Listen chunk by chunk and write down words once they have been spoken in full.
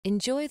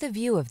Enjoy the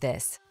view of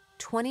this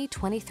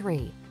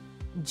 2023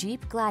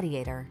 Jeep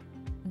Gladiator.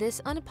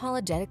 This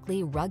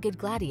unapologetically rugged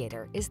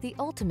Gladiator is the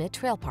ultimate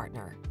trail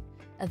partner.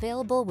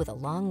 Available with a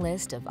long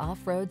list of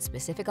off-road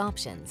specific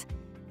options,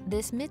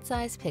 this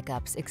midsize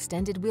pickup's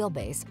extended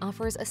wheelbase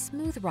offers a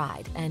smooth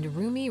ride and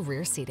roomy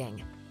rear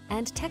seating.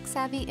 And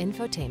tech-savvy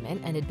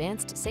infotainment and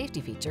advanced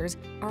safety features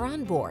are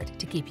on board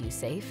to keep you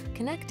safe,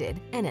 connected,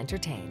 and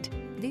entertained.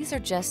 These are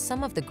just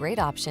some of the great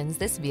options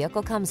this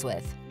vehicle comes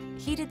with: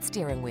 heated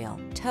steering wheel,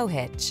 tow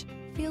hitch.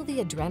 Feel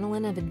the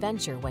adrenaline of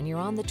adventure when you're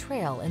on the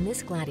trail in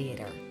this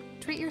Gladiator.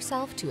 Treat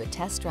yourself to a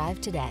test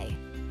drive today.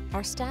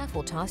 Our staff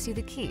will toss you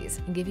the keys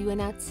and give you an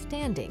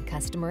outstanding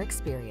customer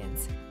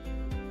experience.